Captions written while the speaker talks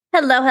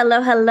Hello,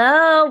 hello,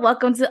 hello.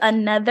 Welcome to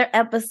another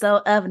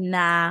episode of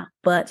Nah,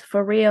 But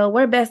For Real.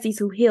 We're besties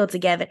who heal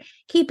together.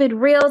 Keep it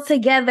real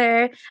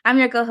together. I'm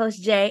your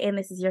co-host, Jay, and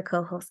this is your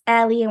co-host,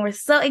 Allie, and we're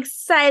so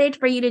excited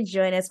for you to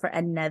join us for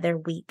another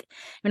week.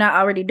 If you're not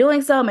already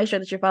doing so, make sure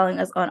that you're following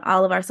us on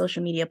all of our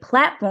social media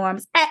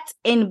platforms at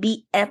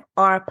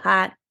NBFR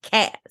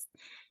Podcast.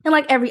 And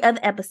like every other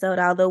episode,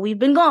 although we've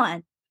been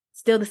gone,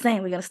 still the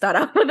same. We're going to start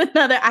off with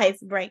another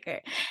icebreaker.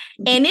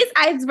 And this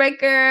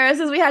icebreaker,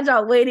 since we had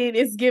y'all waiting,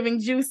 it's giving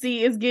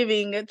juicy, it's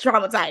giving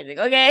traumatizing,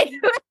 okay?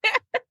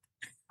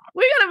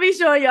 We're going to be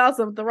showing y'all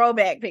some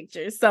throwback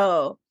pictures.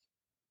 So,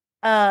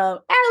 Allie,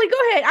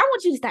 go ahead. I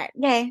want you to start,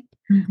 okay?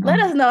 Let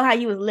us know how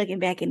you was looking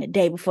back in the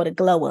day before the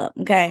glow up,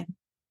 okay?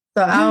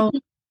 So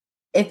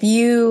if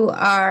you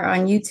are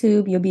on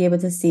YouTube, you'll be able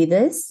to see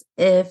this.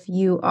 If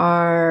you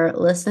are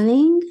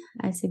listening,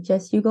 I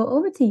suggest you go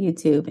over to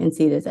YouTube and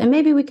see this. And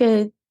maybe we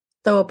could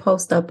throw a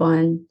post up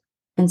on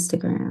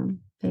Instagram,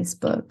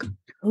 Facebook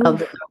of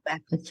the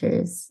throwback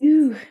pictures.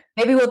 Ooh.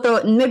 Maybe we'll throw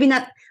it,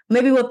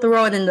 maybe we'll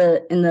throw it in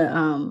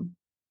the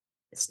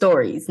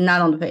stories,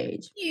 not on the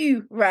page.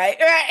 Right.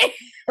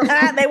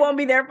 They won't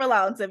be there for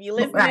long. So if you're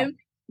listening,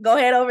 go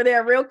ahead over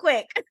there real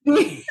quick.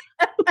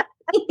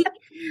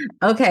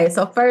 Okay,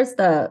 so first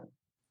up,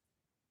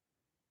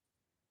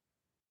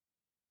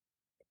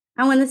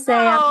 I want to say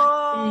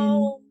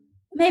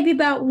maybe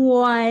about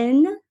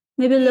one,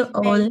 maybe a little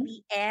older.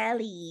 Baby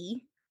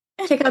Allie.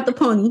 Check out the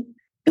pony.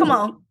 Come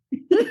on.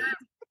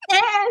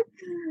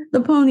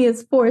 The pony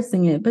is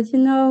forcing it, but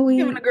we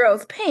giving the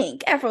girls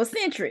pink,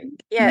 Afrocentric.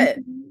 Yeah.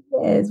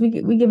 Yes, we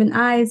giving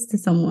eyes to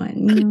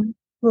someone,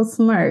 a little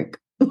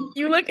smirk.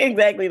 You look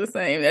exactly the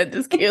same. That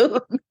just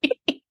killed me.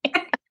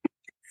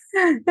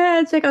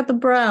 Yeah, check out the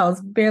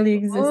brows, barely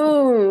existing.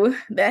 Ooh,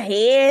 the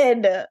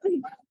head.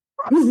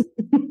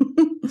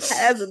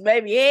 That's a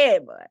baby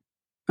head, boy.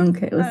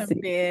 Okay, let's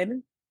see.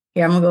 Dead.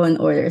 Here, I'm gonna go in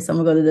order. So I'm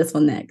gonna go to this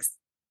one next.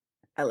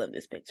 I love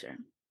this picture.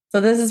 So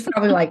this is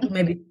probably like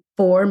maybe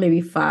 4, maybe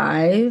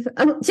 5.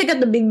 Check out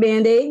the big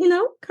Band-Aid,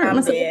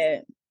 I'm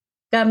dead.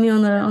 Got me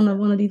on the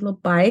one of these little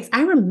bikes.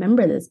 I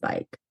remember this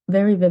bike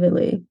very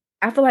vividly.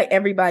 I feel like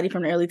everybody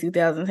from the early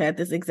 2000s had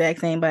this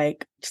exact same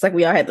bike. Just like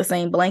we all had the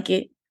same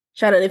blanket.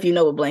 Shout out if you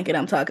know what blanket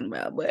I'm talking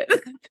about. But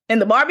and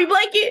the Barbie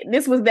blanket,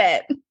 this was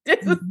that.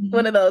 This was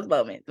one of those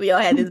moments. We all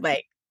had this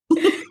bike.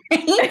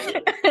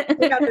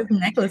 Check out this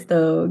necklace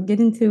though. Get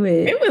into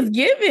it. It was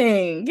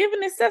giving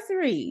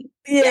accessory.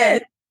 Yeah.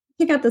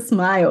 Check out the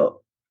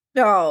smile.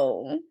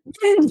 Oh.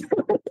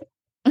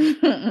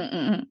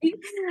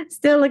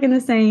 Still looking the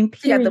same.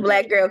 You got the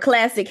black girl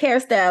classic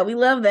hairstyle. We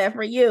love that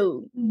for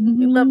you.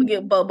 We love a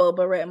good Bobo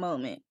Barrett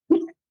moment.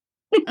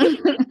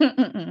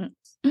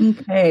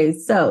 Okay,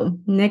 so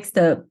next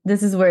up,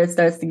 this is where it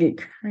starts to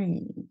get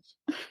cringe.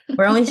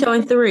 We're only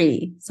showing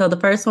 3. So the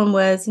first one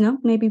was,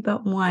 maybe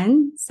about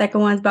 1.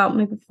 Second one's about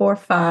maybe 4 or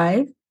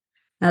 5.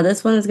 Now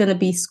this one is going to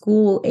be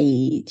school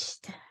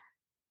aged.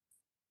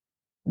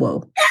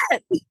 Whoa.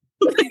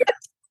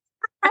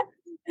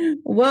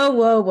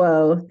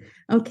 Whoa.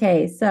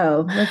 Okay,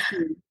 so let's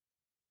see.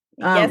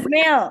 Yes,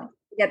 ma'am.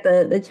 We got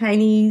the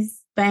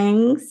Chinese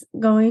bangs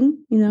going,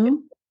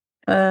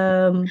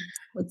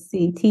 let's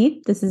see,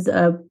 teeth. This is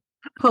a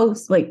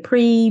post, like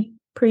pre,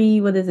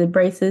 what is it,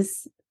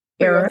 braces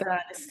era.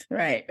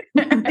 Right.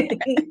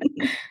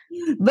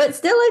 But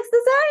still looks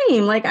the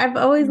same. Like I've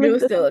always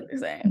looked still look the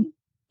same.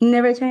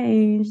 Never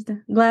changed.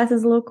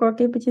 Glasses a little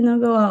crooked, but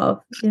go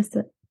off. Just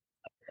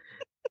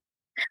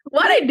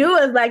what they do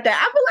is like that.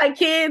 I feel like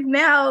kids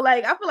now,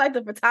 I feel like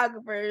the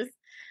photographers,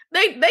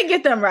 they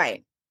get them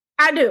right.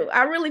 I do.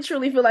 I really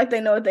truly feel like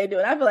they know what they do.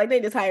 And I feel like they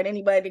just hired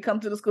anybody to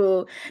come to the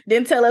school,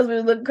 didn't tell us we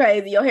was looking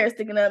crazy, your hair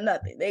sticking up,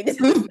 nothing. They just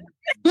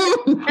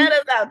had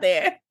us out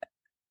there.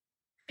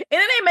 And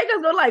then they make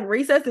us go to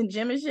recess and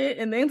gym and shit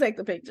and then take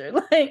the picture.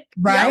 Right?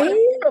 Y'all are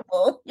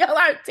terrible. Y'all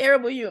are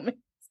terrible humans.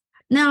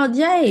 Now,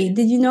 Jay,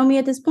 did you know me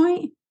at this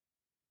point?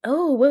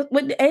 Oh, what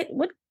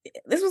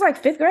this was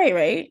 5th grade,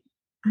 right?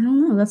 I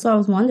don't know. That's what I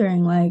was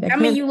wondering. I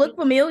mean, you look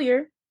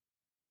familiar.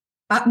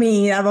 I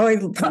mean, I've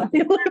always looked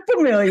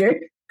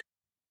familiar.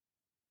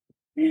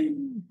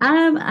 I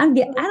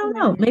don't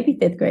know. Maybe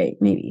 5th grade.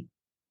 Maybe.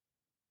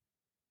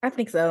 I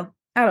think so.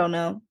 I don't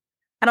know.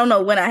 I don't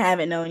know when I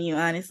haven't known you,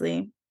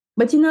 honestly.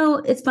 But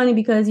it's funny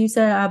because you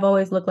said I've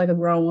always looked like a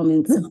grown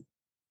woman. So.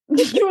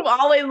 You've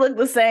always looked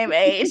the same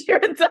age your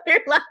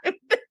entire life.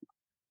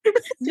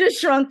 Just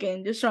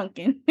shrunken. You said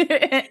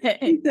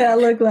I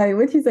look like,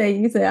 what'd you say?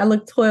 You said I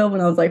looked 12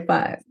 when I was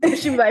 5.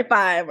 She was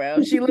 5,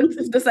 bro. She looks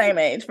the same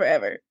age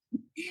forever.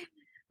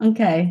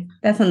 Okay,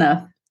 that's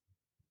enough.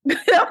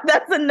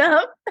 That's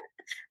enough.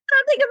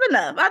 I think it's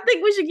enough. I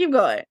think we should keep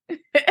going.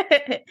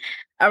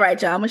 All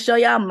right, y'all. I'm gonna show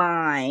y'all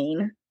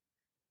mine.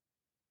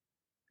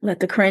 Let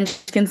the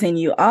cringe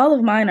continue. All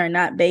of mine are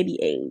not baby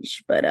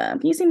age, but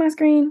can you see my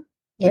screen?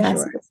 Yeah,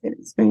 sure.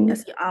 I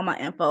see all my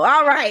info.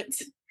 All right.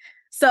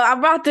 So I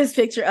brought this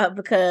picture up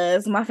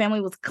because my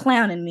family was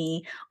clowning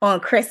me on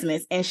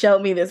Christmas and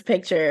showed me this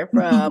picture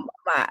from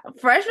my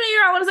freshman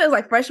year. I want to say it was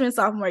like freshman,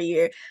 sophomore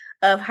year.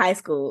 of high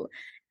school.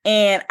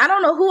 And I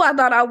don't know who I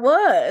thought I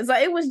was.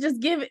 Like, it was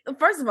just giving.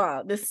 First of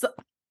all, this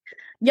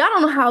y'all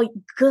don't know how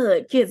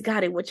good kids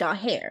got it with y'all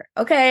hair.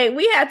 Okay,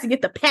 we had to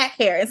get the pack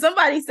hair, and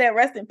somebody said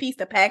 "rest in peace"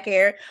 to pack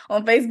hair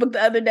on Facebook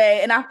the other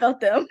day, and I felt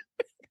them.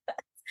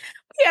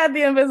 We had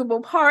the invisible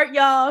part,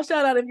 y'all.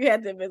 Shout out if you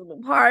had the invisible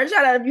part.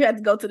 Shout out if you had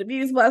to go to the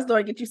beauty supply store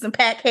and get you some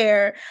pack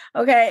hair.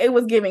 Okay, it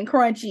was giving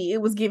crunchy.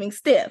 It was giving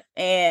stiff,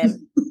 and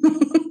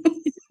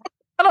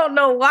I don't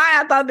know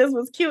why I thought this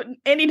was cute in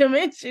any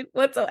dimension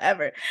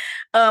whatsoever.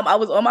 I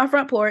was on my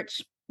front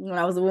porch when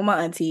I was with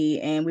my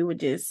auntie, and we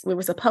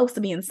were supposed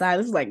to be inside.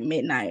 This was like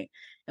midnight,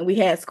 and we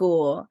had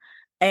school,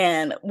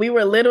 and we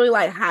were literally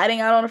like hiding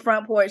out on the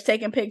front porch,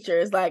 taking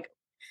pictures, like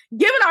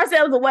giving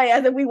ourselves away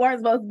as if we weren't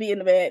supposed to be in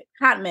the bed.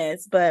 Hot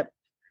mess, but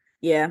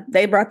yeah,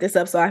 they brought this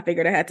up, so I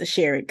figured I had to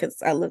share it because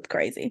I looked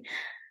crazy.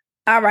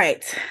 All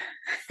right.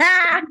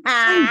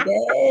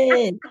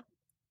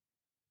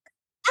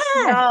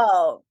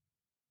 No.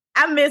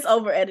 I miss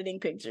over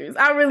editing pictures.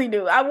 I really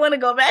do. I want to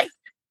go back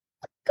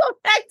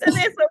to this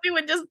so we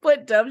would just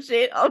put dumb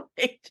shit on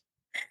pictures.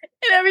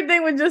 And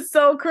everything was just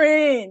so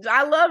cringe.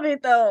 I love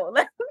it though.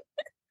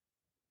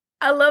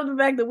 I love the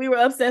fact that we were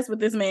obsessed with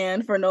this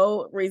man for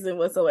no reason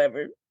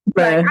whatsoever.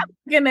 Like, I'm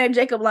looking at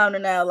Jacob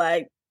Launer now,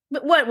 like,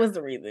 what was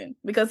the reason?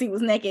 Because he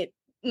was naked.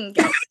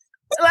 Okay.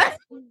 Like,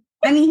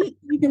 I mean,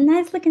 he's a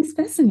nice looking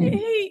specimen.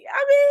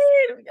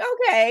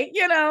 Okay,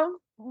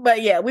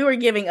 But yeah, we were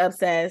giving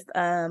obsessed.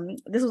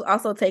 This was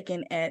also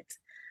taken at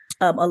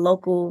a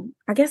local,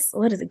 I guess,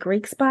 what is it,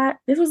 Greek spot?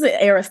 This was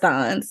at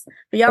Aristone's.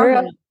 For y'all who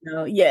don't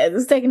know, yeah, this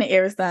was taken at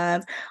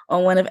Aristone's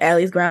on one of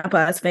Allie's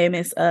grandpa's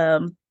famous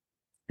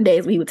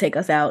days. We would take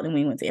us out, and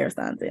we went to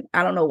Aristone's. And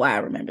I don't know why I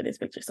remember this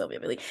picture so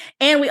vividly.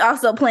 And we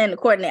also planned to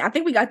coordinate. I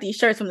think we got these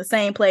shirts from the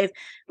same place,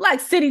 like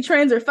City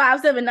Trends or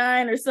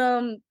 579 or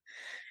some.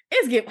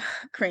 It's get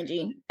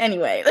cringy.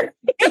 Anyway.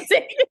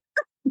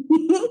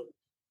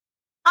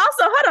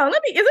 Also, hold on.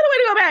 Is there a way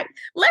to go back?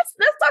 Let's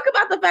talk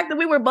about the fact that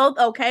we were both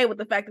okay with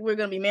the fact that we are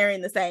going to be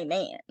marrying the same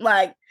man.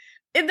 Like,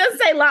 it doesn't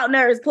say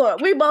Lautner is plural.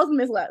 We both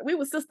miss Lautner. We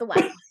were sister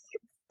wives.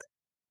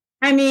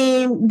 I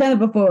mean, done it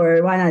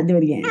before. Why not do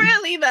it again?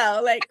 Really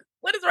though? Like,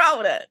 what is wrong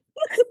with that?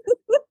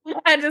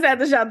 I just had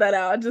to shout that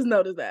out. I just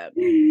noticed that.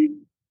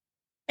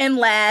 And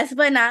last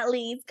but not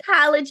least,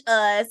 college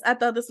us. I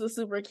thought this was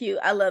super cute.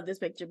 I love this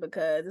picture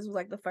because this was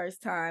like the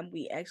first time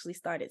we actually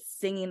started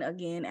singing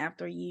again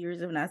after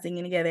years of not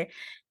singing together.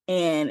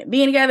 And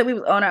being together,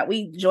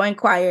 we joined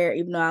choir,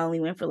 even though I only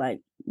went for like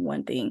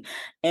one thing.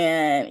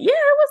 And yeah,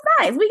 it was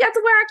nice. We got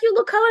to wear our cute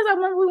little colors. I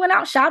remember we went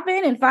out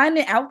shopping and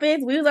finding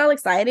outfits. We was all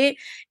excited.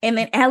 And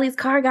then Allie's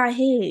car got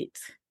hit.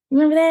 You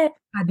remember that?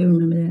 I do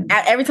remember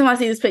that. Every time I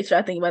see this picture,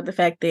 I think about the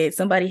fact that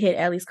somebody hit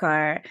Allie's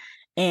car.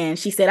 And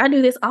she said, I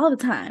do this all the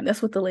time.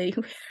 That's what the lady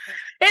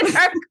in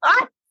her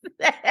car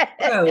said.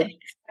 Oh.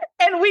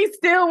 And we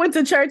still went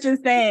to church and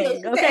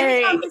sang.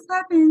 Okay. Every time this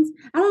happens.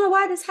 I don't know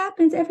why this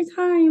happens every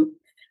time.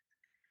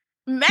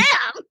 Ma'am,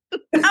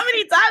 how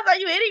many times are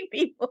you hitting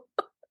people?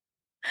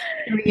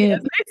 Yeah,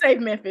 stay safe,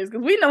 Memphis,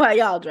 because we know how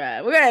y'all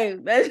drive. Okay.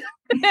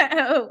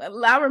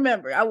 I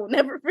remember. I will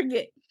never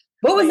forget.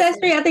 What was that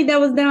street? I think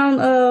that was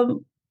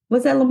down,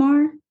 was that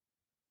Lamar?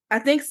 I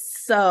think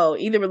so.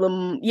 Either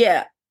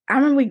yeah. I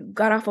remember we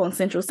got off on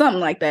Central, something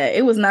like that.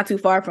 It was not too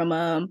far from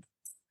the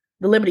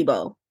Liberty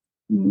Bowl.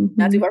 Mm-hmm.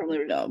 Not too far from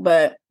Liberty Bowl.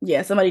 But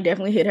yeah, somebody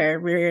definitely hit her,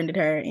 rear-ended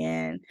her,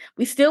 and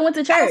we still went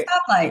to church.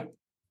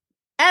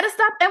 At a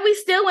stop, and we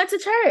still went to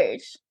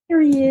church.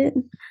 Period.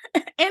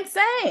 And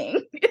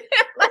sang.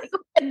 Like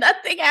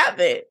nothing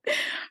happened.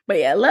 But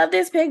yeah, I love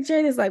this picture.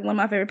 It's like one of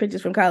my favorite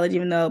pictures from college,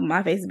 even though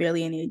my face is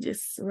barely in it. It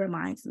just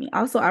reminds me.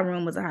 Also, our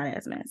room was a hot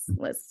ass mess.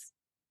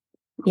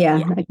 Yeah,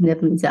 I can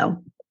definitely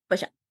tell. For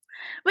sure.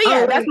 But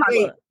yeah, that's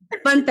my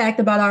fun fact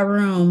about our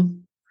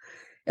room.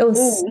 It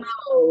was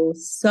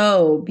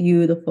so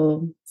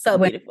beautiful. So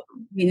beautiful.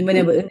 When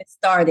it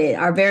started,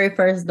 our very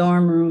first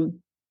dorm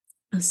room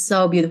was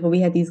so beautiful.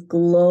 We had these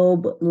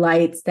globe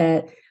lights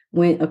that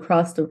went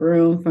across the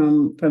room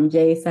from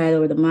Jay's side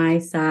over to my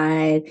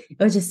side. It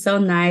was just so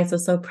nice. It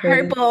was so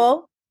pretty.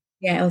 Purple.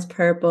 Yeah, it was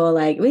purple.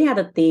 Like, we had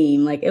a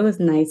theme. Like, it was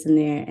nice in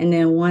there. And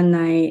then one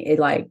night, it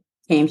like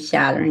came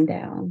shattering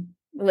down.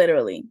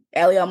 Literally,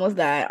 Ellie almost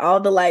died. All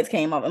the lights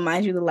came off, and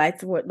mind you, the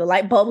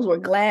light bulbs were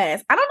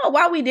glass. I don't know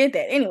why we did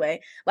that.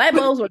 Anyway, light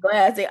bulbs were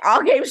glass. They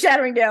all came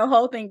shattering down.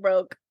 Whole thing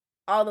broke.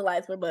 All the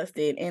lights were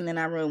busted, and then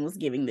our room was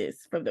giving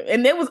this and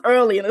it was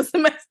early in the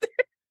semester.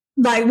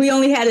 Like, we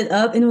only had it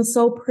up, and it was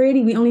so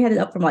pretty. We only had it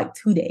up for like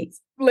 2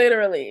 days.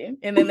 Literally,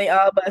 and then they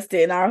all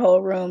busted, and our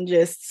whole room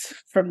just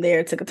from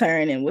there took a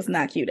turn and was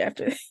not cute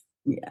after.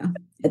 Yeah,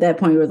 at that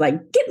point, we was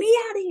like, "Get me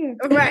out of here!"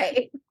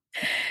 Right.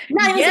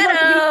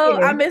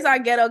 Ghetto. I miss our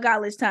ghetto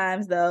college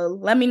times though.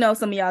 Let me know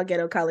some of y'all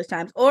ghetto college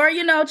times, or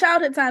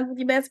childhood times with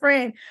your best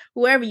friend,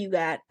 whoever you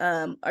got.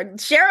 Or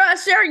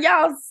share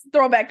y'all's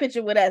throwback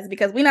picture with us,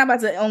 because we're not about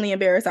to only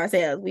embarrass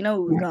ourselves. We know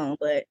who's gone,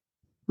 but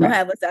don't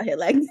have us out here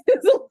like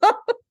this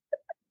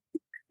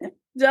alone.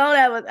 Don't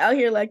have us out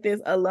here like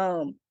this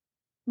alone.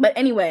 But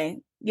anyway,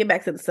 get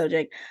back to the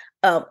subject.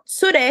 Oh,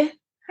 today.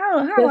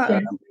 How Yes,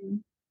 sir.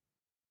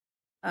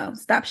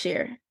 stop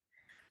share.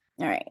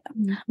 All right.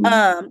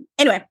 Mhm.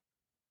 Anyway,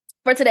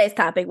 for today's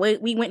topic,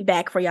 we went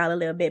back for y'all a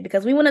little bit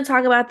because we want to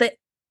talk about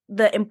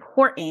the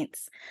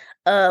importance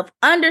of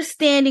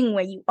understanding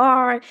where you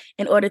are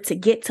in order to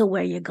get to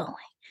where you're going.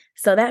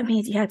 So that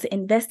means you have to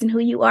invest in who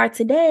you are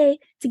today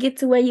to get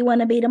to where you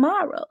want to be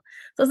tomorrow.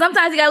 So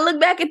sometimes you got to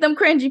look back at them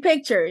cringy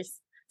pictures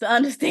to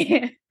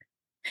understand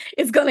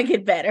it's going to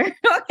get better.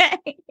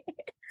 Okay.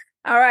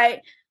 All right.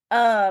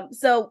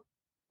 So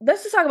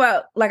let's just talk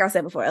about, like I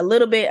said before, a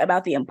little bit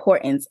about the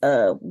importance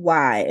of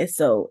why it's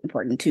so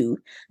important to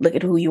look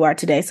at who you are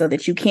today so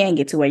that you can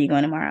get to where you're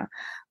going tomorrow.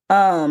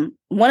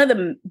 One of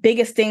the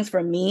biggest things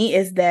for me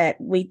is that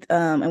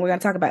and we're going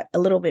to talk about a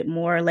little bit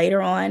more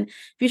later on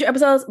future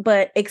episodes,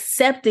 but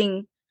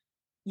accepting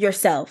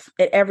yourself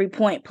at every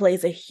point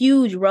plays a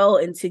huge role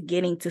into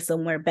getting to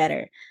somewhere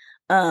better.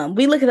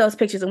 We look at those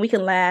pictures and we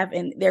can laugh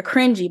and they're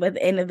cringy, but at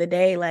the end of the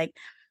day, like,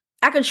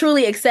 I could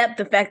truly accept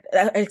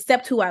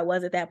who I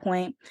was at that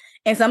point.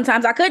 And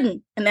sometimes I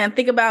couldn't. And then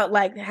think about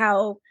like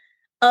how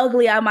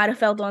ugly I might have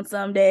felt on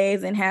some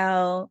days and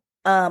how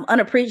I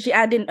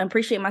didn't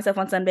appreciate myself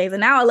on some days.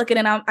 And now I look at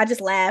it and I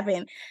just laugh.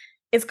 And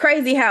it's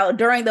crazy how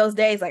during those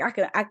days, like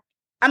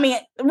I mean,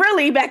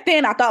 really back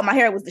then I thought my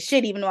hair was the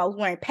shit, even though I was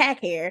wearing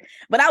pack hair,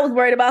 but I was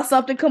worried about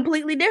something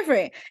completely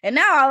different. And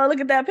now I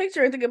look at that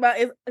picture and think about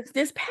is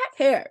this pack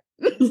hair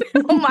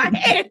on my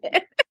head.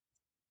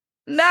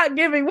 Not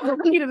giving what I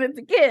needed it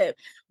to give.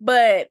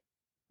 But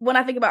when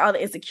I think about all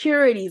the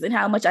insecurities and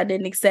how much I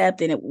didn't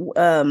accept and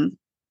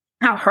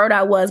how hurt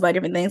I was by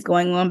different things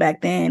going on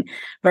back then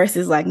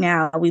versus like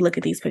now, we look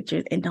at these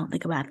pictures and don't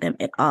think about them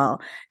at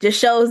all.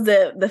 Just shows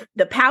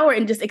the power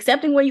in just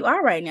accepting where you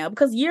are right now,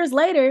 because years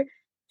later,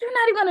 you're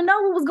not even going to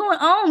know what was going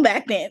on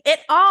back then at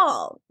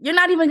all. You're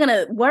not even going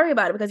to worry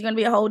about it because you're going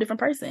to be a whole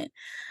different person.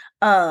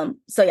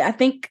 So yeah, I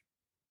think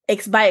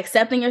by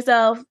accepting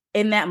yourself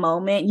in that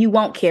moment, you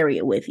won't carry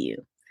it with you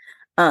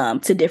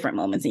to different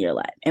moments in your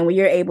life. And when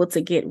you're able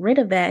to get rid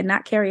of that and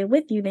not carry it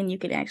with you, then you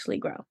can actually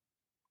grow.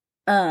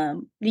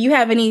 Do you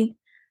have any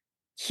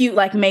cute,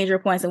 like, major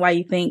points on why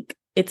you think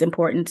it's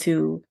important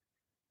to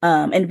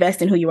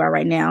invest in who you are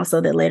right now so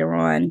that later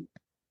on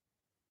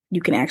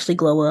you can actually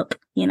glow up,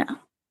 you know?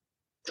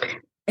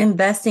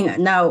 Investing.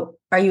 Now,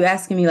 are you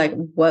asking me like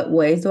what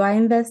ways do I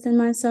invest in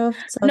myself?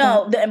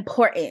 No, the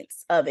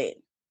importance of it.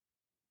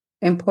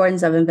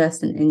 Importance of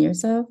investing in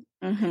yourself.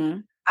 Mm-hmm.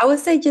 I would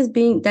say just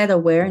being that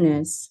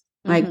awareness,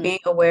 like being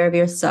aware of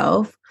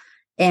yourself,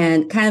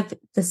 and kind of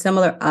the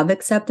similar of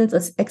acceptance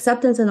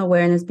and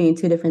awareness being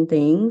two different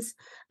things.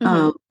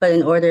 But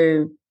in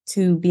order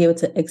to be able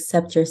to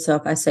accept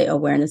yourself, I say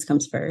awareness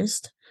comes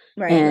first.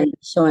 Right. And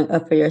showing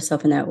up for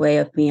yourself in that way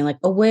of being like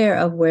aware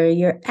of where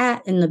you're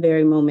at in the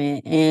very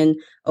moment and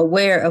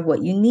aware of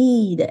what you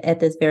need at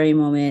this very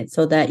moment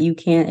so that you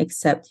can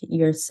accept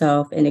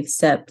yourself and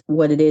accept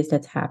what it is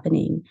that's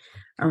happening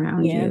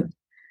around you.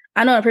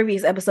 I know in a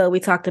previous episode, we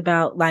talked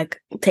about like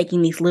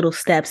taking these little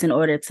steps in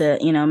order to,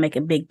 you know, make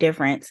a big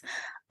difference.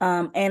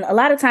 And a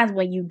lot of times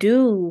when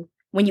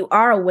you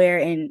are aware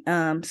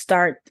and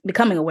start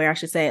becoming aware, I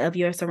should say, of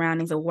your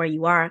surroundings, of where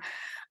you are,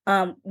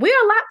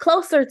 we're a lot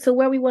closer to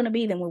where we want to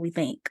be than what we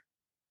think.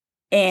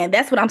 And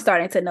that's what I'm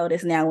starting to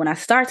notice now. When I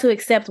start to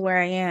accept where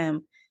I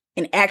am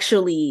and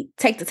actually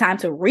take the time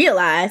to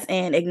realize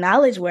and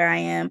acknowledge where I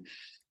am,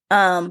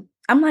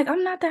 I'm like,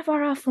 I'm not that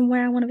far off from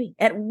where I want to be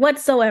at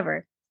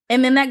whatsoever.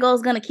 And then that goal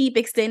is going to keep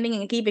extending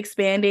and keep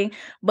expanding.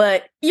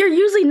 But you're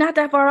usually not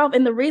that far off.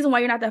 And the reason why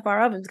you're not that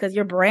far off is because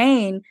your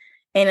brain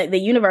and the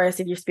universe,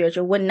 if you're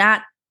spiritual,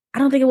 I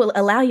don't think it will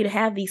allow you to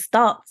have these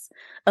thoughts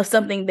of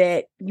something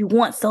that you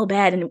want so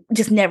bad and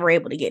just never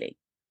able to get it.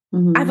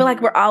 Mm-hmm. I feel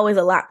like we're always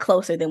a lot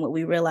closer than what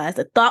we realize.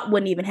 The thought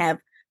wouldn't even have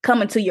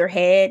come into your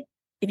head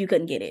if you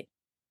couldn't get it.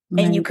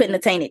 Right. And you couldn't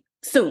attain it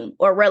soon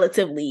or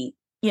relatively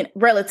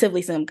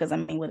soon, because I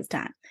mean, what is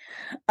time?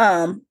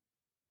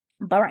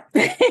 But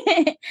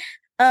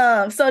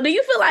right. So do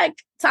you feel like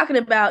talking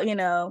about, you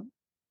know,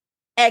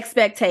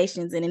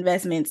 expectations and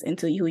investments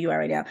into who you are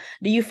right now,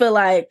 do you feel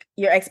like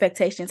your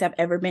expectations have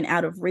ever been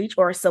out of reach,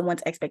 or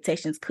someone's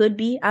expectations could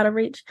be out of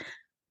reach?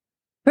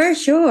 For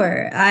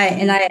sure.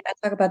 I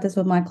talk about this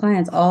with my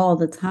clients all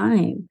the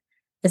time.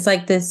 It's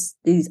like these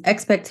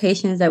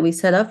expectations that we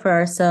set up for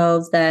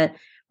ourselves, that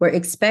we're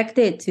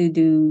expected to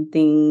do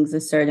things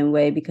a certain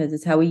way because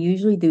it's how we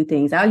usually do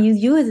things. I'll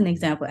use you as an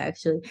example,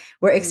 actually.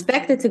 We're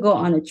expected to go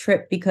on a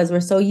trip because we're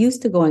so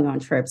used to going on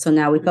trips. So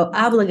now we feel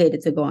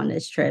obligated to go on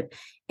this trip.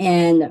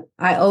 And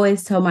I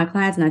always tell my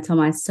clients, and I tell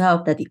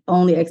myself, that the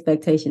only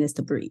expectation is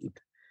to breathe.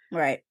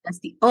 Right. That's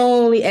the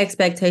only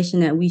expectation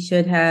that we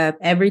should have.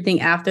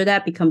 Everything after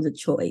that becomes a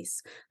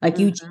choice. Like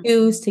you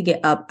choose to get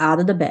up out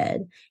of the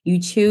bed.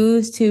 You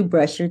choose to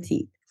brush your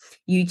teeth.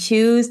 You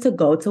choose to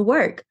go to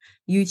work.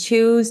 You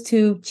choose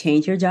to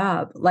change your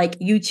job. Like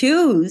you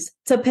choose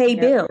to pay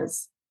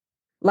bills.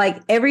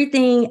 like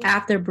everything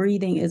after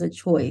breathing is a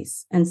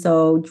choice. And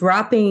so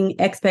dropping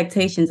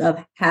expectations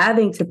of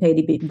having to pay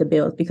the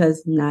bills,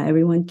 because not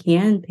everyone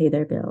can pay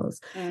their bills.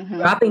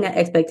 Dropping that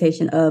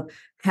expectation of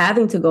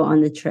having to go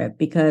on the trip,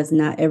 because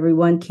not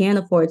everyone can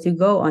afford to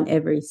go on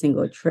every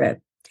single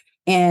trip.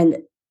 And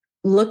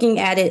looking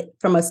at it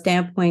from a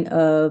standpoint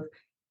of,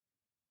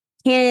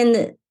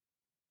 can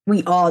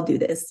we all do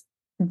this?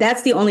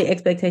 That's the only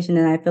expectation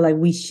that I feel like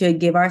we should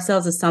give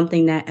ourselves, is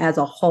something that as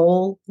a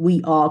whole,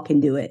 we all can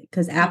do it.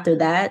 Because after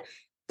that,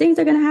 things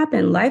are going to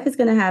happen. Life is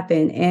going to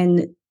happen.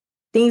 And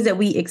things that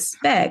we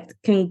expect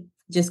can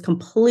just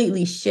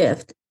completely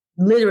shift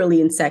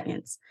literally in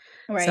seconds.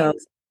 Right. So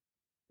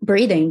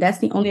breathing, that's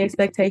the only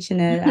expectation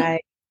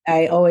that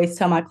I always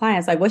tell my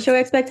clients, like, what's your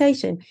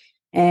expectation?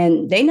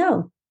 And they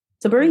know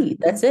to breathe.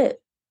 That's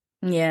it.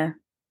 Yeah,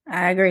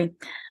 I agree.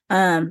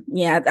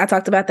 I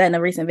talked about that in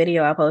a recent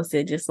video I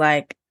posted, just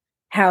like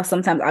how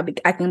sometimes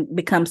I can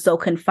become so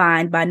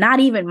confined by not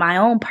even my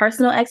own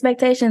personal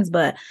expectations,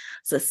 but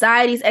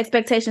society's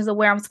expectations of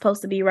where I'm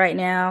supposed to be right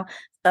now.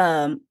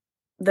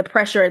 The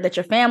pressure that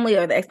your family,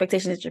 or the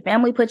expectations that your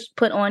family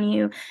put on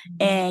you.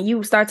 And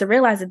you start to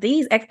realize that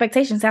these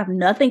expectations have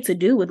nothing to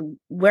do with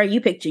where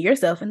you picture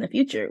yourself in the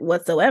future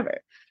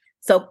whatsoever.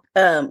 So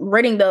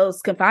ridding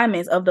those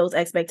confinements of those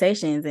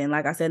expectations, and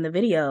like I said in the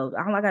video,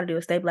 all I gotta do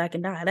is stay black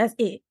and die. That's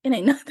it. It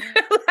ain't nothing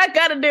I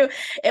gotta do.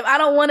 If I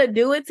don't want to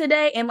do it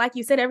today, and like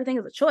you said, everything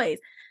is a choice.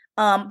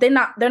 They're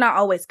not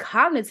always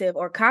cognitive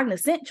or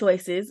cognizant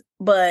choices,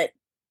 but at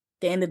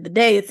the end of the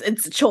day,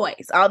 it's a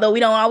choice. Although we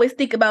don't always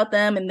think about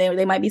them, and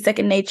they might be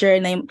second nature,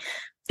 and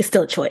it's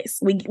still a choice.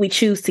 We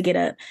choose to get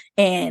up,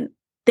 and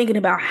thinking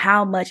about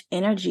how much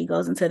energy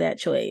goes into that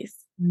choice.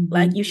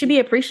 Like, you should be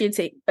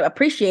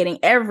appreciating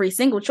every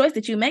single choice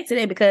that you make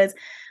today, because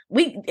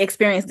we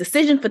experience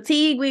decision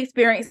fatigue. We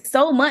experience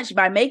so much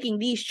by making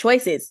these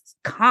choices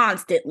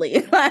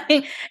constantly.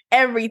 Like,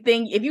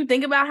 everything. If you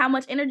think about how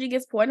much energy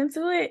gets poured into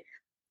it,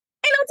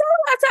 ain't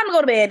no time to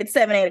go to bed at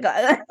 7, 8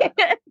 o'clock.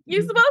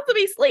 You're supposed to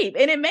be asleep.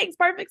 And it makes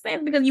perfect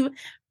sense, because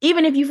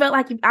even if you felt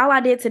like all I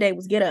did today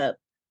was get up,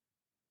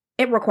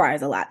 it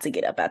requires a lot to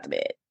get up out the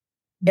bed.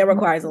 It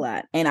requires a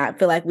lot. And I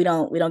feel like we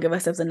don't give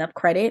ourselves enough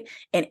credit.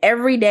 And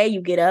every day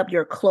you get up,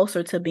 you're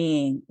closer to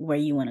being where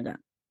you want to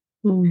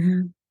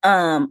go.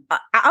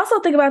 I also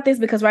think about this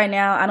because right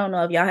now, I don't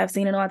know if y'all have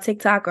seen it on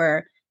TikTok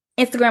or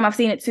Instagram. I've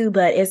seen it too,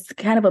 but it's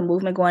kind of a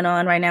movement going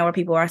on right now where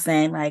people are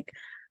saying, like,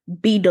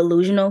 be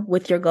delusional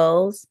with your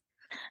goals.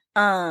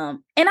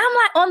 And I'm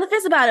like on the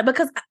fence about it,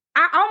 because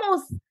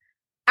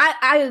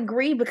I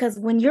agree, because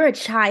when you're a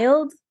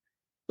child,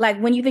 like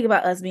when you think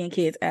about us being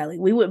kids, Allie,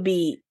 we would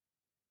be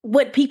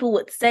what people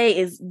would say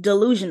is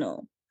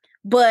delusional,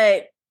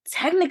 but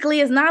technically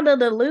it's not a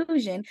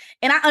delusion.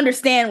 And I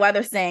understand why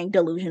they're saying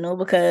delusional,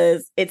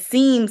 because it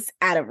seems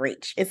out of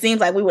reach. It seems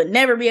like we would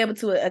never be able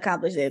to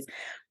accomplish this.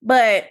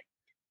 But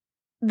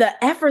the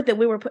effort that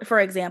we were put, for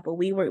example,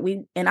 we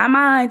in our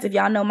minds, if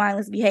y'all know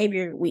mindless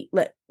behavior, we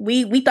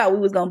thought we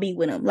was gonna be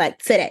with them like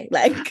today,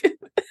 like,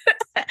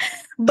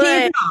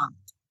 but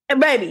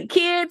baby,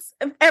 kids,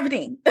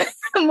 everything,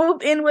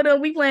 moved in with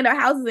them. We planned our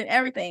houses and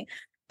everything.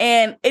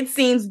 And it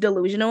seems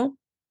delusional.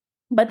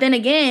 But then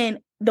again,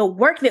 the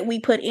work that we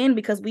put in,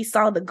 because we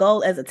saw the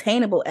goal as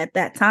attainable at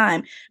that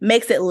time,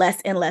 makes it less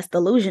and less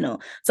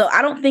delusional. So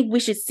I don't think we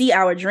should see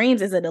our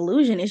dreams as a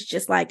delusion. It's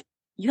just like,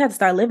 you have to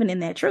start living in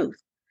that truth.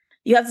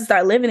 You have to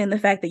start living in the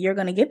fact that you're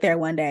going to get there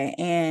one day.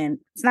 And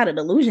it's not a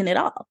delusion at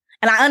all.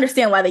 And I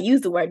understand why they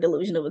use the word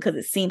delusional, because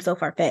it seems so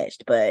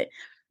far-fetched. But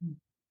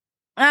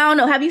I don't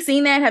know. Have you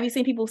seen that? Have you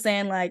seen people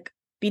saying, like,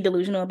 be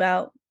delusional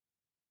about?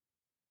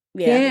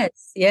 Yeah.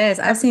 Yes.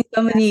 I've seen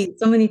so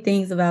many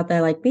things about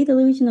that, like, be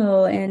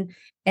delusional, and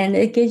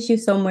it gets you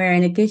somewhere,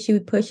 and it gets you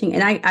pushing.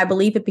 And I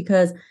believe it,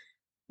 because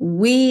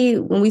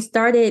when we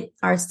started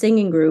our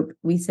singing group,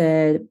 we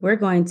said, we're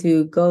going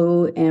to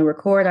go and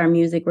record our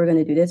music. We're going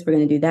to do this. We're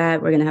going to do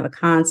that. We're going to have a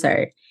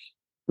concert.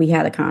 We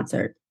had a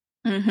concert.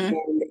 And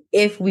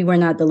if we were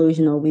not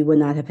delusional, we would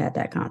not have had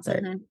that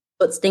concert.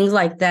 But it's things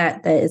like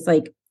that it's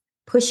like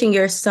pushing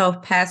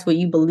yourself past what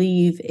you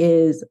believe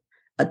is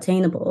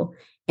attainable,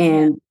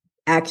 and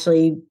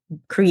actually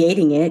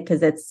creating it, because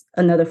that's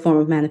another form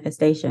of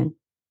manifestation.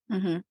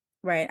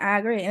 Right. I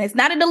agree. And it's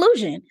not a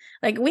delusion.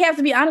 Like, we have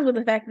to be honest with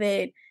the fact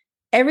that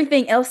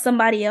everything else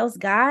somebody else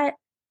got,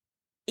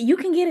 you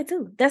can get it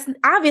too. That's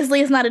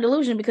obviously, it's not a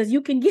delusion, because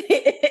you can get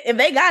it. If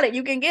they got it,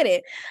 you can get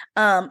it.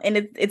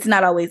 And it's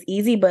not always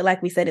easy, but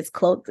like we said, it's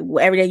close.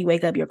 Every day you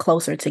wake up, you're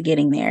closer to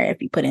getting there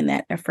if you put in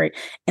that effort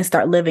and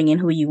start living in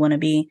who you want to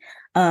be.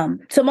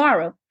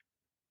 Tomorrow,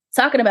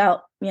 talking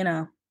about,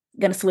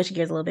 gonna switch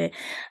gears a little bit.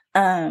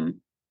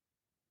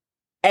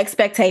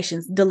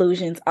 Expectations,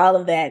 delusions, all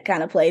of that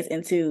kind of plays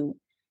into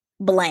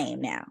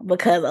blame now,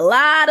 because a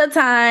lot of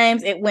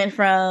times it went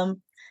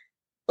from,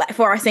 like,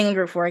 for our singing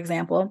group, for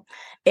example,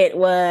 it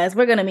was,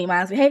 we're going to meet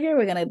mindless behavior,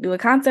 we're going to do a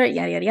concert,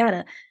 yada, yada,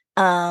 yada.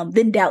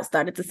 Then doubt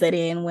started to set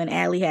in when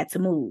Allie had to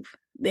move.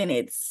 Then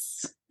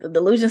it's, the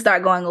delusions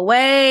start going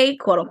away,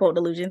 quote unquote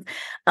delusions.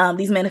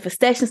 These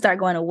manifestations start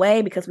going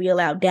away because we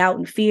allow doubt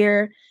and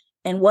fear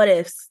and what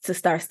ifs to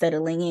start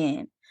settling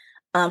in.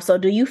 So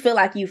do you feel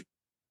like you've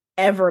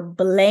ever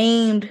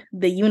blamed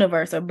the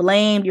universe or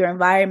blamed your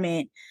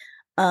environment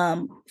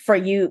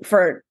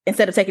for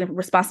instead of taking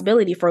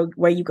responsibility for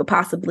where you could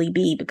possibly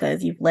be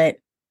because you've let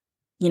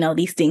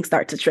these things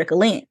start to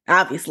trickle in?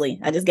 Obviously,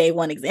 I just gave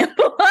one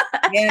example.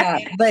 Yeah,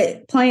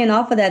 but playing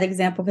off of that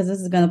example, because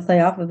this is going to play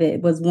off of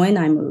it, was when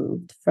I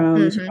moved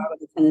from Chicago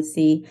to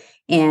Tennessee.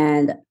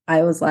 And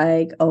I was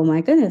like, oh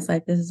my goodness,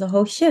 like this is a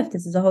whole shift.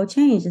 This is a whole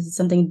change. This is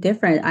something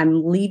different.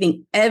 I'm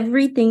leaving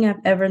everything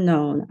I've ever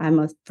known. I'm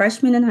a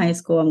freshman in high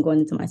school. I'm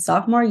going into my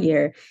sophomore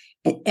year,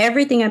 and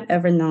everything I've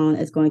ever known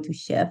is going to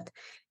shift.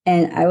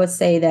 And I would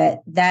say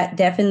that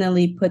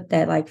definitely put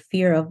that like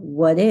fear of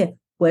what if.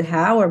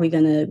 How are we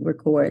going to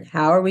record?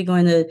 How are we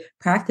going to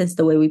practice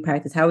the way we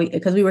practice?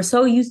 Because we were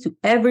so used to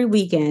every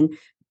weekend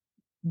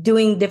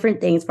doing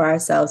different things for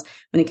ourselves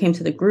when it came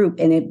to the group.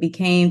 And it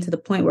became to the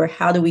point where,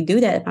 how do we do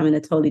that if I'm in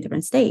a totally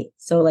different state?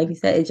 So like you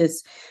said, it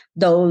just,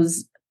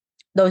 those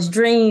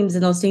dreams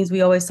and those things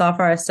we always saw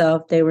for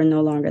ourselves, they were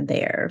no longer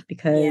there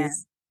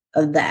because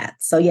of that.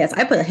 So yes,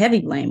 I put a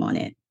heavy blame on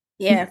it.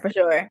 Yeah, for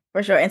sure.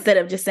 For sure. Instead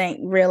of just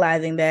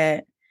realizing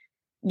that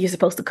you're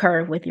supposed to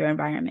curve with your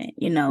environment.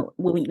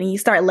 When you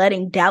start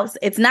letting doubts,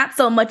 it's not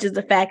so much as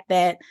the fact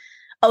that,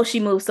 oh,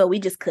 she moved, so we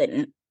just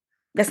couldn't.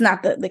 That's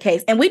not the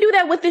case. And we do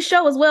that with this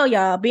show as well,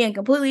 y'all, being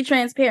completely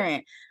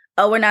transparent.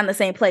 Oh, we're not in the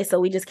same place, so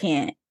we just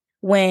can't.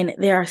 When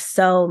there are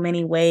so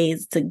many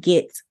ways to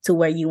get to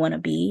where you want to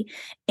be,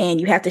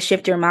 and you have to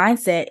shift your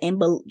mindset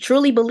and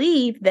truly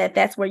believe that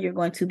that's where you're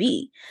going to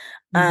be.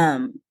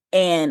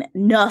 And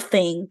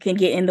nothing can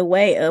get in the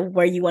way of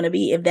where you want to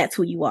be if that's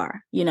who you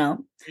are,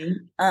 So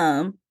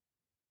yeah,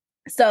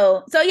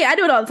 I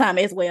do it all the time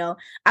as well.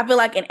 I feel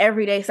like in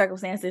everyday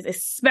circumstances,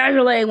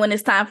 especially when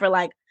it's time for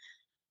like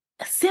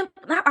simple,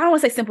 I don't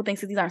want to say simple things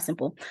because these aren't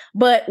simple,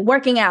 but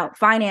working out,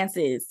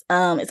 finances,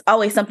 it's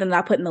always something that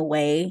I put in the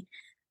way.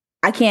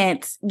 I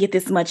can't get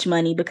this much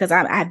money because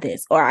I have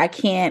this, or I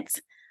can't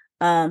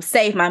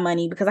save my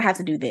money because I have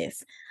to do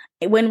this.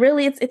 When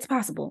really it's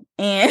possible.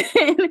 And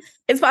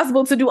it's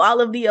possible to do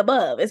all of the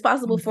above. It's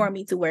possible for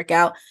me to work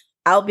out.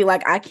 I'll be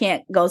like, I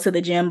can't go to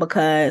the gym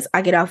because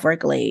I get off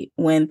work late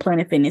when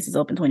Planet Fitness is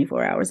open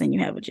 24 hours and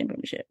you have a gym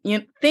membership.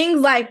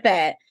 Things like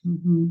that.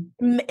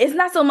 It's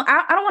not so much,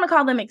 I don't want to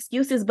call them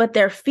excuses, but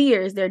they're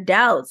fears, they're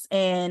doubts,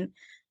 and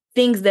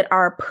things that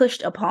are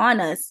pushed upon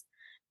us.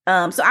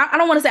 So I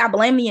don't want to say I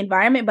blame the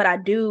environment, but I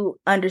do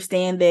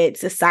understand that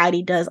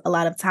society does a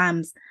lot of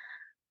times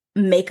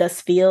make us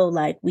feel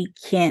like we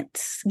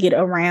can't get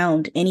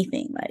around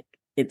anything. Like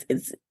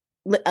it's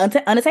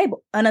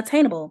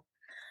unattainable.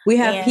 We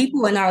have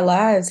people in our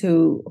lives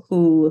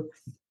who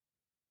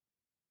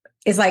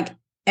it's like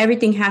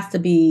everything has to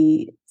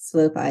be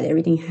solidified.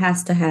 Everything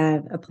has to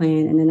have a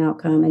plan and an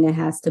outcome, and it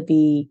has to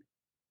be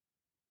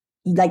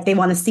like they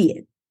want to see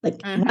it. Like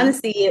want to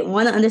see it,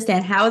 want to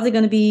understand how is it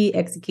going to be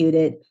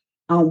executed,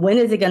 when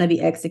is it going to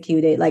be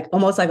executed, like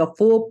almost like a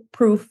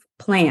foolproof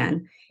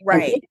plan.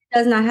 Right. And if it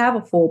does not have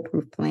a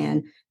foolproof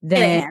plan,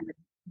 then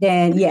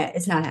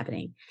it's not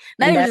happening.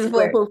 Not even just a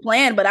foolproof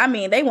plan, but I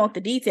mean, they want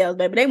the details,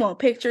 baby. They want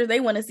pictures.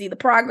 They want to see the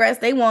progress.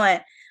 They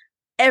want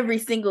every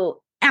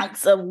single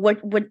ounce of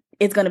what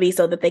it's going to be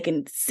so that they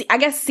can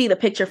see the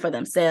picture for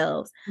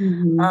themselves.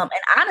 And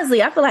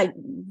honestly, I feel like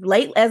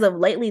as of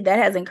lately, that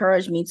has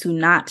encouraged me to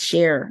not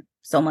share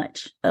so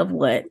much of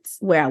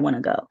where I want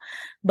to go,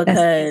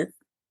 because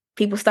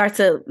people start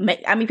to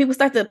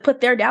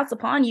put their doubts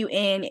upon you.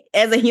 And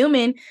as a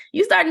human,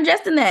 you start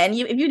ingesting that. And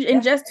if you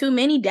ingest too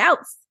many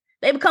doubts,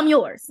 they become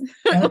yours.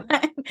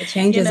 It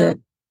changes it.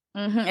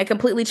 It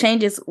completely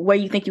changes where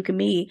you think you can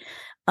be.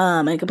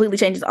 And it completely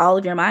changes all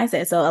of your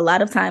mindset. So a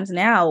lot of times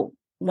now,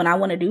 when I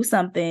want to do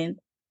something,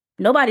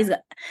 I'm not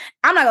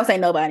going to say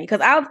nobody,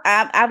 because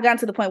I've gotten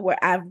to the point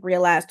where I've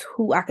realized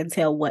who I can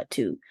tell what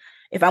to.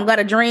 If I'm got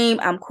a dream,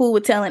 I'm cool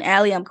with telling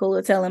Allie. I'm cool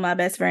with telling my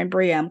best friend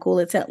Bria. I'm cool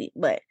with telling,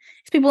 but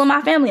it's people in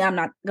my family I'm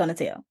not going to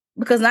tell,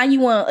 because now you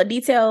want a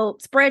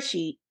detailed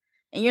spreadsheet,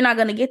 and you're not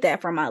going to get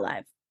that from my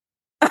life.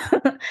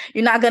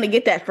 You're not going to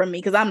get that from me,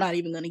 because I'm not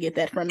even going to get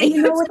that from me. And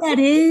you know what that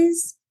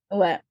is?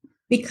 What?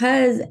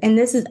 Because, and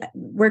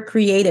we're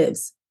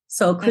creatives.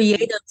 So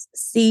creatives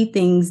see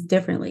things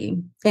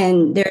differently,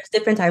 and there's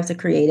different types of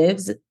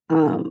creatives.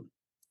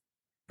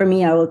 For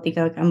me, I would think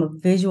like I'm a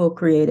visual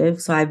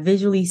creative. So I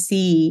visually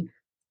see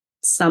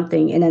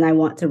something and then I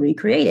want to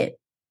recreate it.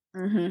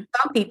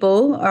 Some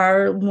people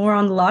are more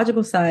on the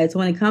logical side. So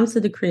when it comes to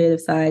the creative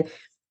side,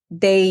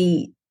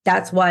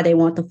 that's why they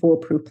want the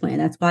foolproof plan.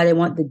 That's why they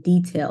want the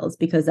details,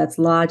 because that's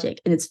logic.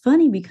 And it's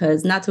funny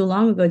because not too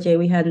long ago, Jay,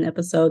 we had an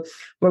episode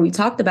where we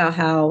talked about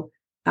how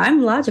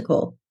I'm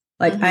logical.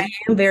 Like I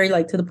am very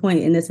like to the point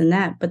in this and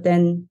that. But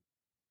then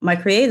my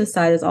creative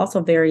side is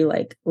also very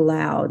like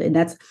loud. And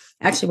that's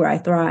actually where I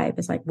thrive.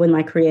 It's like when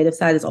my creative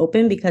side is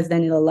open, because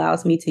then it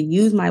allows me to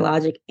use my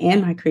logic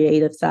and my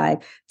creative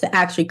side to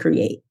actually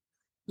create.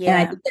 And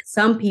I think that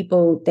some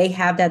people, they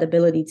have that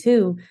ability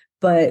too,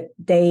 but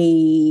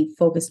they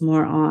focus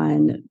more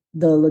on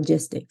the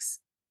logistics.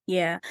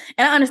 Yeah.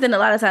 And I understand a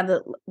lot of times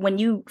that when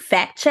you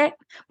fact check,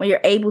 when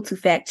you're able to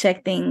fact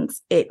check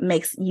things, it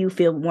makes you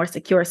feel more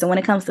secure. So when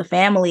it comes to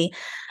family,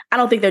 I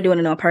don't think they're doing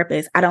it on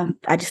purpose.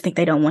 I just think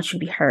they don't want you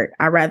to be hurt.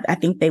 I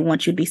think they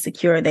want you to be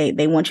secure.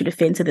 They want you to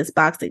fit into this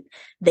box that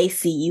they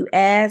see you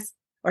as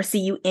or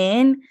see you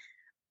in,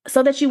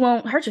 so that you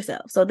won't hurt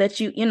yourself, so that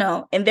you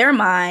know, in their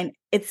mind,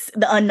 it's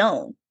the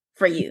unknown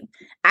for you.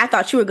 I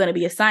thought you were going to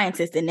be a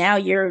scientist and now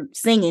you're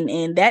singing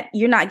and that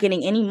you're not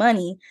getting any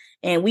money.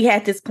 And we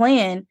had this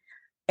plan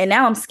and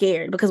now I'm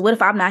scared because what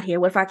if I'm not here?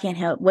 What if I can't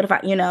help? What if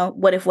I,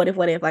 what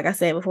if, like I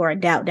said before,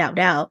 doubt.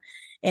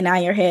 And now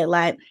in your head,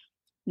 like,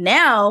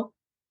 now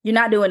you're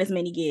not doing as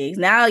many gigs.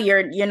 Now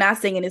you're not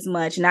singing as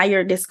much. Now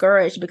you're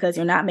discouraged because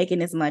you're not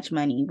making as much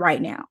money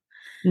right now.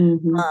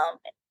 Mm-hmm.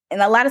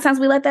 And a lot of times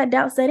we let that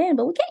doubt set in,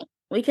 but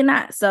we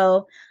cannot.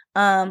 So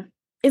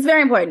it's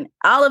very important.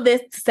 All of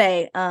this to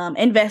say,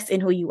 invest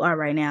in who you are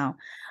right now.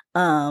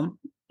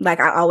 Like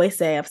I always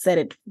say, I've said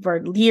it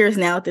for years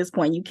now at this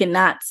point, you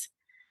cannot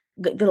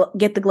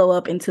get the glow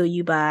up until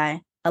you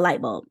buy a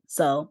light bulb.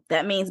 So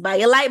that means buy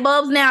your light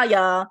bulbs now,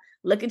 y'all.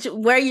 Look at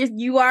where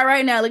you are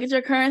right now. Look at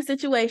your current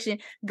situation.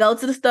 Go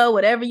to the store,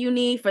 whatever you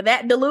need for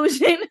that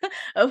delusion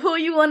of who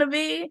you want to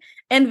be.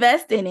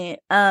 Invest in it.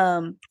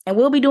 And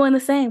we'll be doing the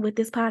same with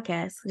this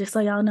podcast. Just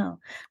so y'all know,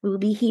 we will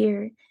be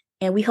here,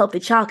 and we hope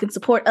that y'all can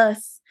support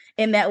us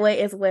in that way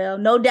as well.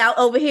 No doubt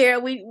over here.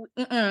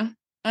 All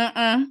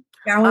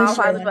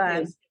positive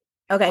vibes.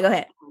 Okay, go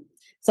ahead.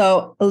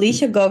 So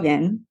Alicia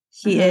Gogan,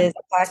 she is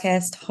a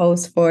podcast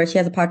host she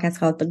has a podcast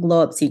called The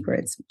Glow Up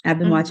Secrets. I've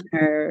been watching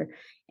her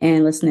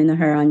and listening to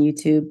her on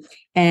YouTube,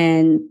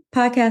 and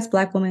podcast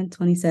Black Woman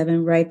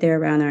 27, right there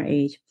around our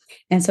age.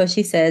 And so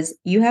she says,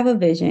 you have a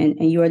vision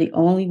and you are the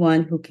only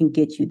one who can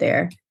get you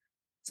there.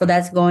 So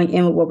that's going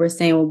in with what we're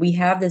saying. When we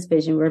have this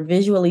vision, we're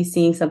visually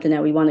seeing something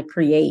that we want to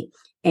create,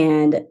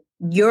 and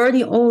you're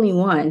the only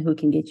one who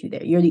can get you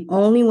there. You're the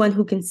only one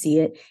who can see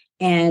it.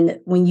 And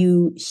when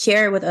you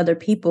share it with other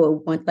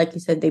people, like you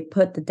said, they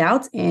put the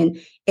doubts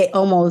in, it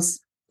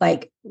almost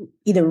like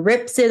either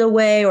rips it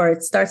away, or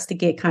it starts to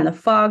get kind of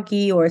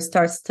foggy, or it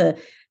starts to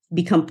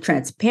become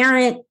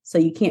transparent. So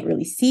you can't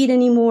really see it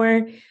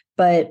anymore,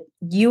 but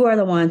you are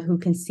the one who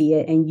can see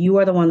it, and you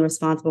are the one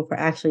responsible for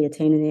actually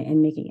attaining it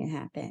and making it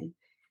happen.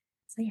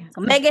 So yeah.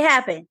 So make it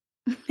happen.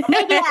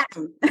 Make it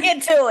happen.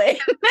 Get to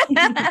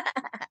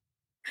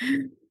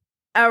it.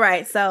 All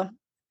right. So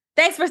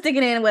thanks for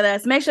sticking in with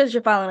us. Make sure that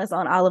you're following us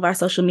on all of our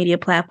social media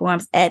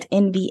platforms at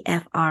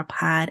NVFR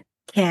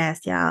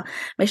Podcast, y'all.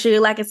 Make sure you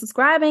like and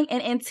subscribing.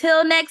 And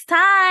until next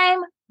time,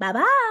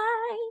 bye-bye.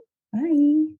 Bye.